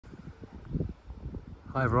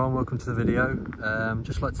Hi everyone, welcome to the video.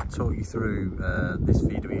 Just like to talk you through this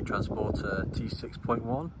VW Transporter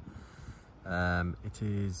T6.1. It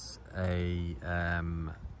is a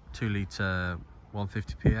 2 litre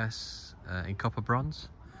 150 PS in copper bronze.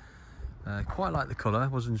 Quite like the colour,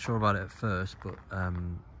 wasn't sure about it at first, but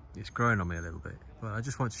it's growing on me a little bit. But I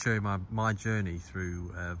just wanted to show you my journey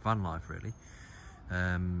through van life really.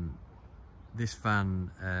 This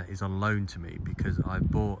van is on loan to me because I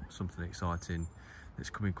bought something exciting that's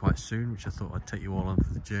coming quite soon, which I thought I'd take you all on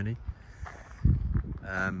for the journey.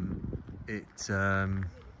 It's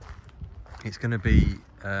going to be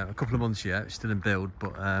a couple of months yet, it's still in build,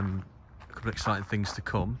 but a couple of exciting things to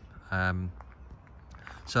come.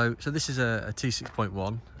 So this is a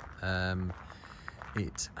T6.1.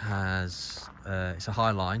 It has it's a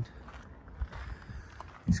high line.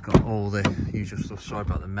 It's got all the usual stuff. Sorry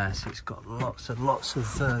about the mess. It's got lots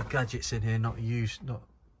of gadgets in here, not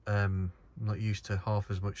used to half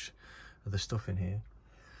as much of the stuff in here.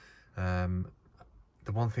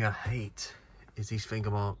 The one thing I hate is these finger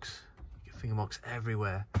marks. You get finger marks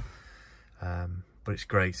everywhere. But it's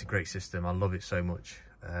great. It's a great system. I love it so much.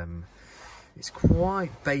 It's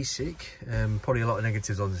quite basic. Probably a lot of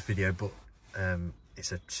negatives on this video, but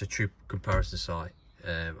it's a true comparison site.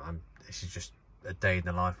 This is just a day in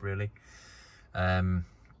the life really.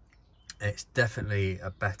 It's definitely a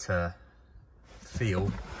better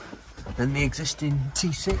feel than the existing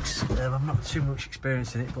T6. I'm not too much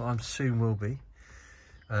experience in it, but I soon will be.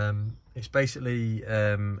 It's basically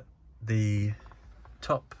the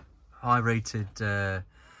top high rated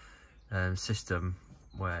system,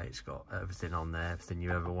 where it's got everything on there, everything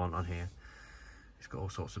you ever want on here. It's got all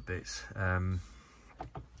sorts of bits.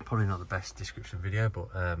 Probably not the best description video,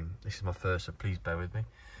 but this is my first, so please bear with me.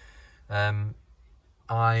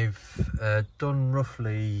 I've done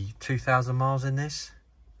roughly 2,000 miles in this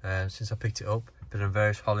since I picked it up. Been on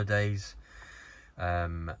various holidays.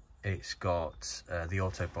 It's got the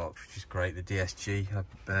auto box, which is great. The DSG,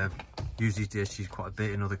 I've used these DSGs quite a bit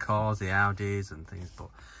in other cars, the Audis and things, but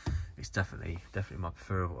it's definitely my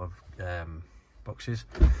preferred of boxes.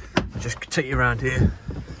 I'll just take you around here.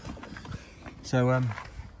 So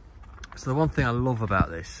the one thing I love about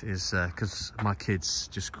this is, because my kids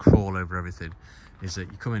just crawl over everything, is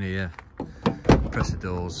that you come in here, press the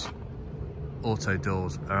doors. Auto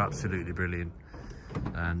doors are absolutely brilliant.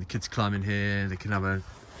 The kids climb in here, they can have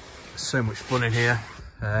so much fun in here.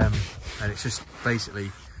 And it's just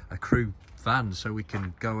basically a crew van, so we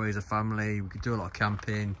can go away as a family, we can do a lot of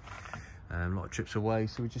camping, a lot of trips away.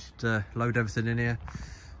 So we just load everything in here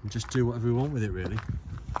and just do whatever we want with it really.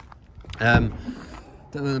 Don't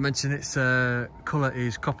know to mention its colour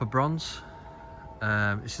is copper bronze.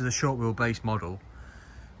 This is a short wheelbase model,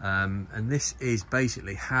 and this is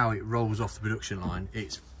basically how it rolls off the production line.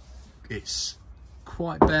 It's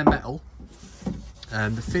quite bare metal.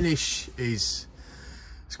 The finish is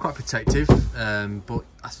quite protective, but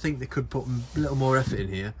I think they could put a little more effort in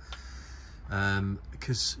here,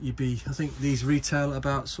 because I think these retail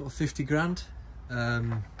about sort of 50 grand.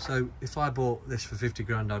 So if I bought this for 50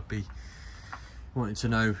 grand, I'd be wanting to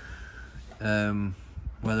know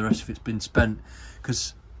where the rest of it's been spent,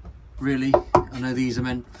 because really I know these are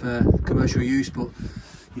meant for commercial use, but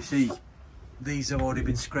you see these have already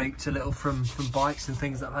been scraped a little from bikes and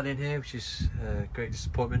things that I've had in here, which is a great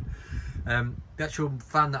disappointment. The actual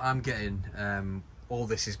van that I'm getting, all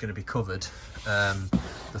this is going to be covered.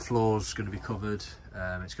 The floor's going to be covered. It's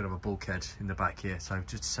going to have a bulkhead in the back here, so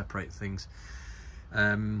just to separate things.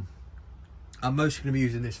 I'm mostly going to be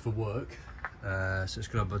using this for work. So it's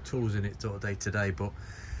going to have my tools in it day to day, but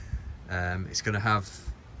it's going to have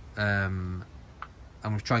I'm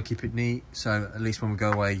going to try and keep it neat, so at least when we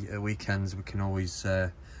go away at weekends we can always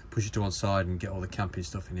push it to one side and get all the camping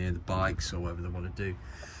stuff in here, the bikes or whatever they want to do.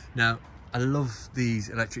 Now I love these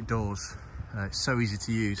electric doors. It's so easy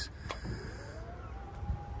to use.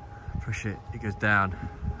 Push it, it goes down.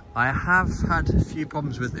 I have had a few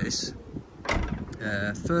problems with this.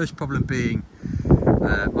 First problem being,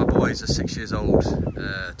 my boys are 6 years old,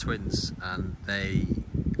 twins, and they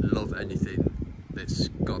love anything that's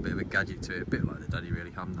got a bit of a gadget to it, a bit like the daddy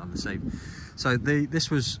really. I'm the same. So this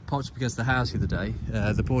was parked up against the house the other day.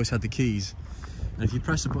 The boys had the keys, and if you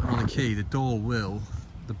press the button on the key, the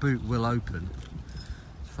boot will open.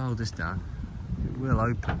 If I hold this down, it will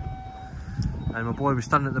open. And my boy was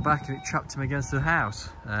standing at the back and it trapped him against the house.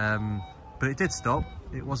 But it did stop.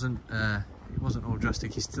 It wasn't all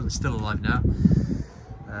drastic. He's still alive now.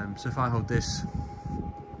 So if I hold this,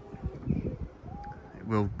 it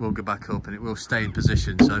will go back up and it will stay in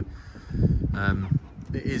position. So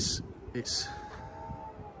it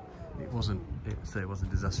wasn't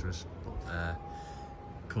disastrous, but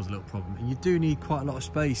cause a little problem. And you do need quite a lot of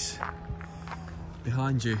space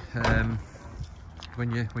behind you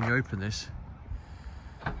when you open this.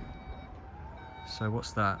 So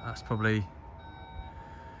what's that? That's probably,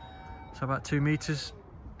 so about 2 meters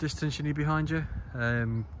distance you need behind you.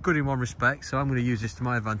 Good in one respect, so I'm going to use this to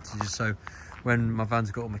my advantages. So when my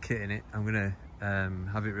van's got all my kit in it, I'm going to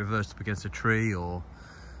have it reversed up against a tree, or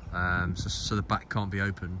so the back can't be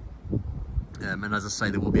open. And as I say,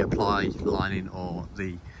 there will be a ply lining or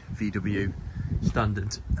the VW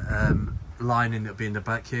standard lining that'll be in the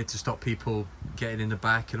back here to stop people getting in the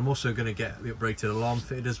back. And I'm also going to get the uprated alarm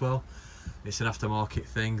fitted as well. It's an aftermarket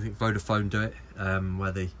thing. I think Vodafone do it,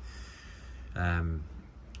 where they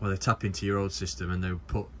tap into your old system and they'll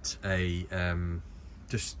put a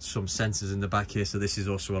just some sensors in the back here, so this is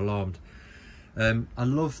also alarmed. I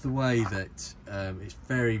love the way that it's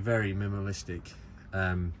very, very minimalistic.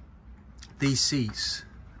 These seats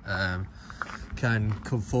can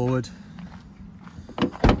come forward.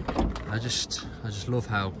 I just love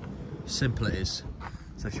how simple it is.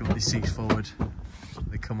 So if you want these seats forward,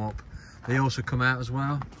 they come up. They also come out as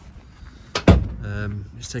well.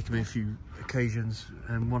 It's taken me a few occasions,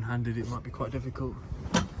 and one-handed it might be quite difficult.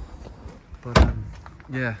 But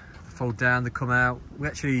yeah, they fold down, they come out. We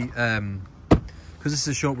actually, because this is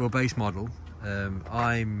a short wheelbase model,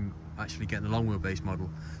 I'm actually getting the long wheelbase model,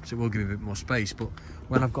 so it will give me a bit more space. But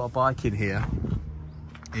when I've got a bike in here,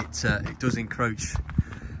 it does encroach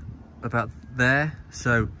about there,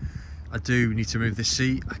 so I do need to move this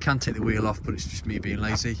seat. I can take the wheel off, but it's just me being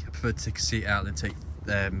lazy. I prefer to take a seat out than take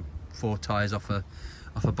 4 tyres off a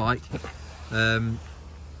bike.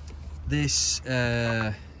 This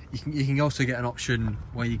you can also get an option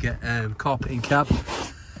where you get carpeting cab,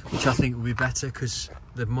 which I think will be better, because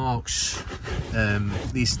the marks,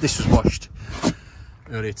 this was washed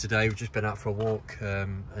earlier today. We've just been out for a walk,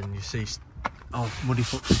 and you see muddy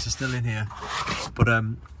footprints are still in here. But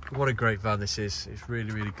what a great van this is. It's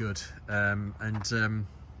really, really good. Like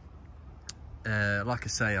I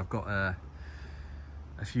say, I've got a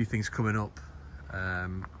few things coming up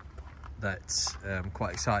that I'm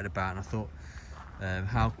quite excited about, and I thought,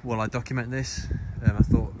 how will I document this? I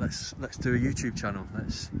thought, let's do a YouTube channel.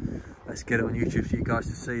 Let's get it on YouTube for you guys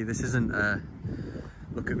to see. This isn't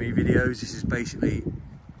look at me videos. This is basically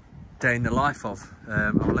day in the life of.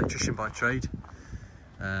 I'm an electrician by trade.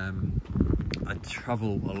 I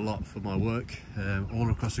travel a lot for my work,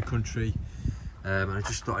 all across the country, and I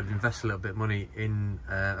just thought I'd invest a little bit of money in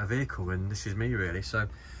a vehicle, and this is me really. So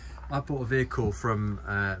I bought a vehicle from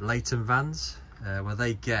Leighton Vans, where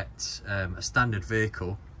they get a standard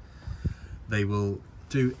vehicle. They will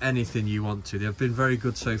do anything you want to. They've been very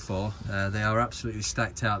good so far. They are absolutely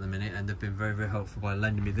stacked out at the minute, and they've been very, very helpful by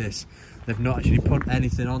lending me this. They've not actually put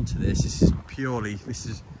anything onto this. This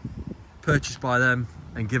is purchased by them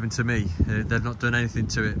and given to me. They've not done anything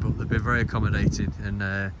to it, but they've been very accommodating,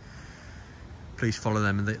 and please follow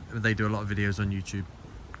them, and they do a lot of videos on YouTube.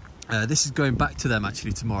 This is going back to them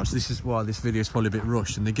actually tomorrow, so this is why this video is probably a bit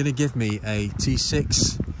rushed. And they're going to give me a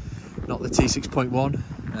T6, not the T6.1,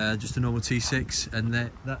 just a normal T6, and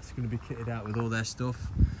that's going to be kitted out with all their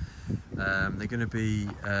stuff. They're going to be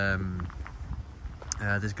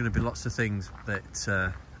there's going to be lots of things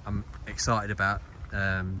that I'm excited about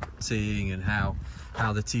seeing, and how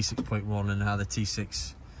the T6.1 and how the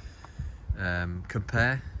T6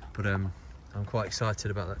 compare. But I'm quite excited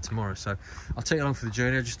about that tomorrow, so I'll take you along for the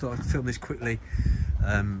journey. I just thought I'd film this quickly.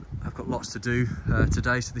 I've got lots to do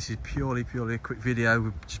today, so this is purely a quick video.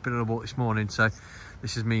 We've just been on a walk this morning, so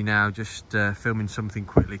this is me now just filming something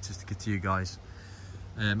quickly just to get to you guys.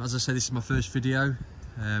 As I said, this is my first video.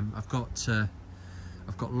 I've got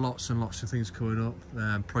lots and lots of things coming up,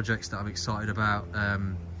 projects that I'm excited about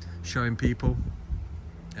showing people,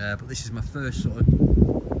 but this is my first sort of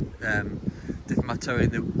dipping my toe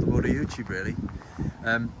in the world of YouTube really.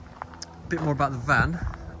 A bit more about the van.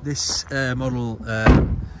 This model,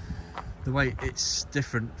 the way it's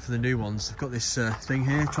different for the new ones, I've got this thing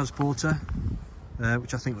here, Transporter,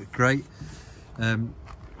 which I think look great.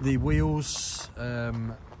 The wheels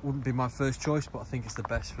wouldn't be my first choice, but I think it's the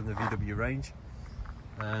best from the VW range.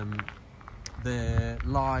 The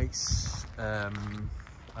lights are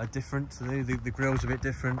different, the grill's a bit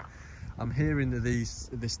different. I'm hearing that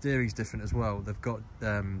the steering's different as well. They've got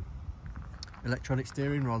electronic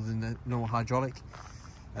steering rather than the normal hydraulic.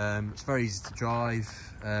 It's very easy to drive.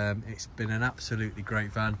 It's been an absolutely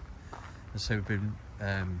great van. So we've been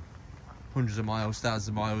hundreds of miles, thousands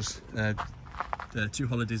of miles, 2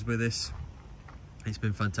 holidays with this. It's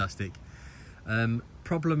been fantastic.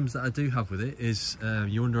 Problems that I do have with it is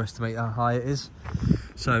you underestimate how high it is.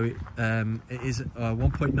 So it is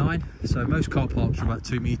 1.9. So most car parks are about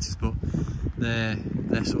 2 meters, but their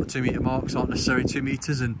sort of 2 meter marks aren't necessarily 2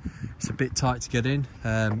 meters, and it's a bit tight to get in.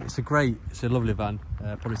 It's a lovely van.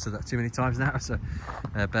 Probably said that too many times now, so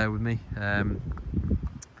bear with me.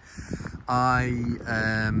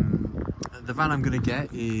 The van I'm going to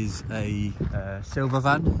get is a silver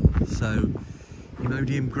van, so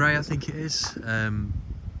Imodium grey I think it is.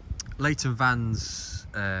 Leighton vans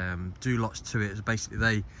do lots to it. So basically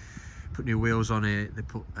they put new wheels on it, they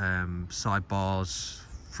put sidebars,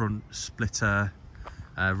 front splitter,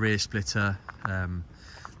 rear splitter,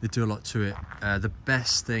 they do a lot to it. The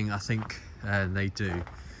best thing I think they do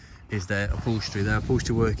is their upholstery. Their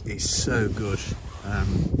upholstery work is so good.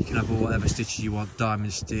 You can have whatever stitches you want,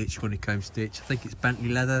 diamond stitch, honeycomb stitch. I think it's Bentley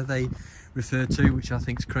leather they refer to, which I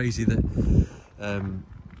think is crazy that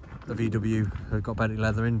the VW have got Bentley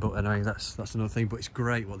leather in, but anyway, that's another thing. But it's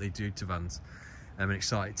great what they do to vans. I'm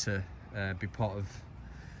excited to be part of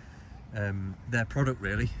their product,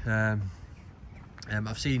 really.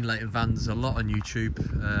 I've seen Leighton vans a lot on YouTube.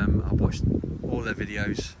 I've watched all their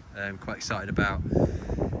videos. I'm quite excited about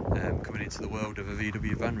coming into the world of a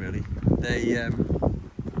VW van, really.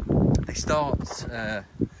 They start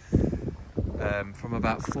from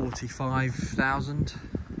about 45,000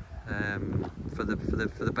 for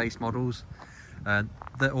the base models.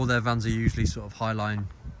 All their vans are usually sort of Highline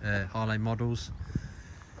models,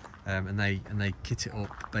 and they kit it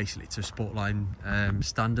up basically to Sportline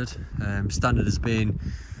standard. Standard as being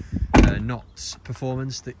not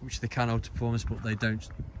performance, which they can alter performance, but they don't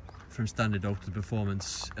from standard alter the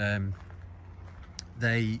performance.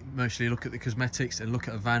 They mostly look at the cosmetics and look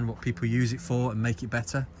at a van, what people use it for, and make it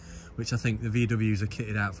better, which I think the VWs are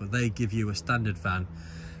kitted out for. They give you a standard van,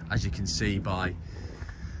 as you can see by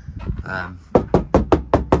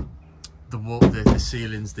the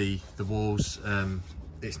ceilings, the walls.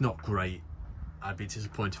 It's not great. I'd be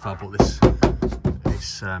disappointed if I bought this.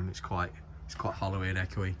 It's quite hollowy and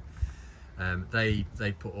echoey.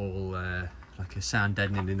 They put all like a sound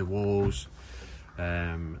deadening in the walls.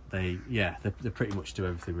 They pretty much do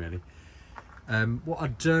everything, really. What I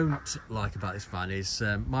don't like about this van is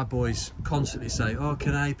my boys constantly say, oh,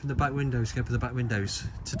 can I open the back windows, can I open the back windows?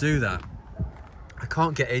 To do that, I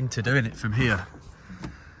can't get into doing it from here.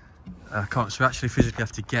 I can't, so I actually physically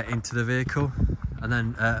have to get into the vehicle and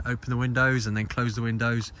then open the windows and then close the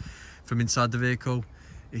windows from inside the vehicle.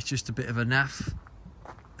 It's just a bit of a naff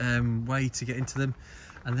way to get into them,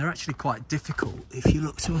 and they're actually quite difficult. If you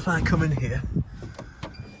look, so if I come in here,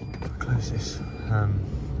 close this,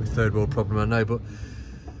 with third world problem I know, but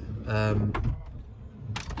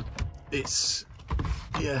it's,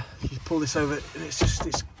 yeah, you pull this over and it's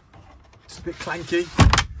a bit clanky.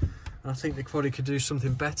 I think they probably could do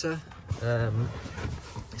something better,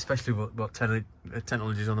 especially what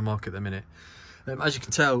technology is on the market at the minute. As you can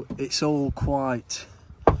tell, it's all quite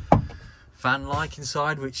van-like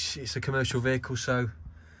inside, which it's a commercial vehicle, so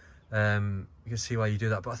you can see why you do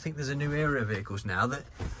that. But I think there's a new era of vehicles now that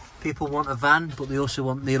people want a van, but they also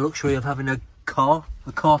want the luxury of having a car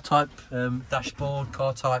type dashboard,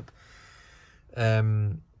 car type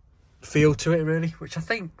feel to it, really, which I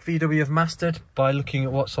think VW have mastered by looking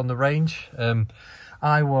at what's on the range.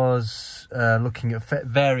 I was looking at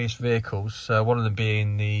various vehicles, one of them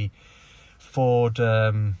being the Ford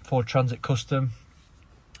Transit Custom.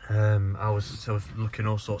 I was looking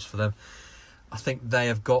all sorts for them. I think they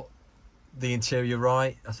have got the interior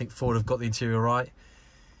right. I think Ford have got the interior right,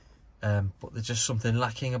 but there's just something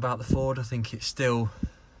lacking about the Ford. I think it's still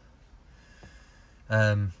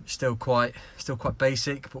quite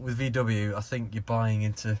basic. But with VW, I think you're buying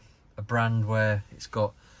into a brand where it's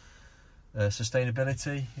got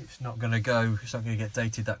sustainability. It's not going to get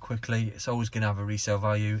dated that quickly. It's always going to have a resale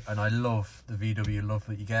value, and I love the VW love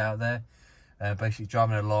that you get out there. Basically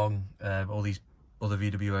driving along, all these other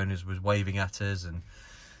VW owners was waving at us and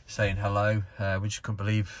saying hello. We just couldn't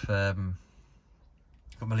believe how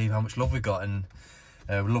much love we got, and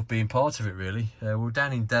we love being part of it, really. We were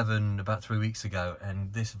down in Devon about 3 weeks ago,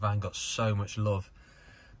 and this van got so much love.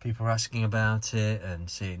 People were asking about it and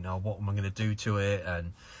saying, oh, what am I going to do to it,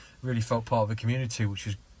 and really felt part of a community, which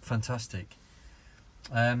was fantastic.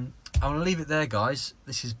 I'm going to leave it there, guys.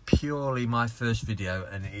 This is purely my first video,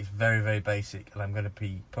 and it is very, very basic, and I'm going to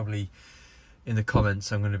be probably in the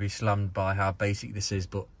comments, I'm going to be slammed by how basic this is,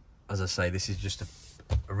 but as I say, this is just a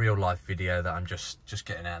real life video that I'm just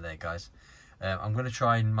getting out there, guys. I'm going to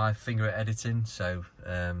try my finger at editing, so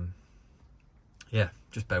yeah,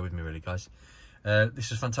 just bear with me, really, guys.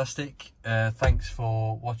 This was fantastic. Thanks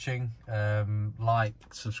for watching. Like,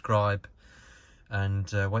 subscribe,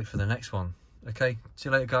 and wait for the next one. Okay, see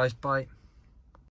you later, guys. Bye.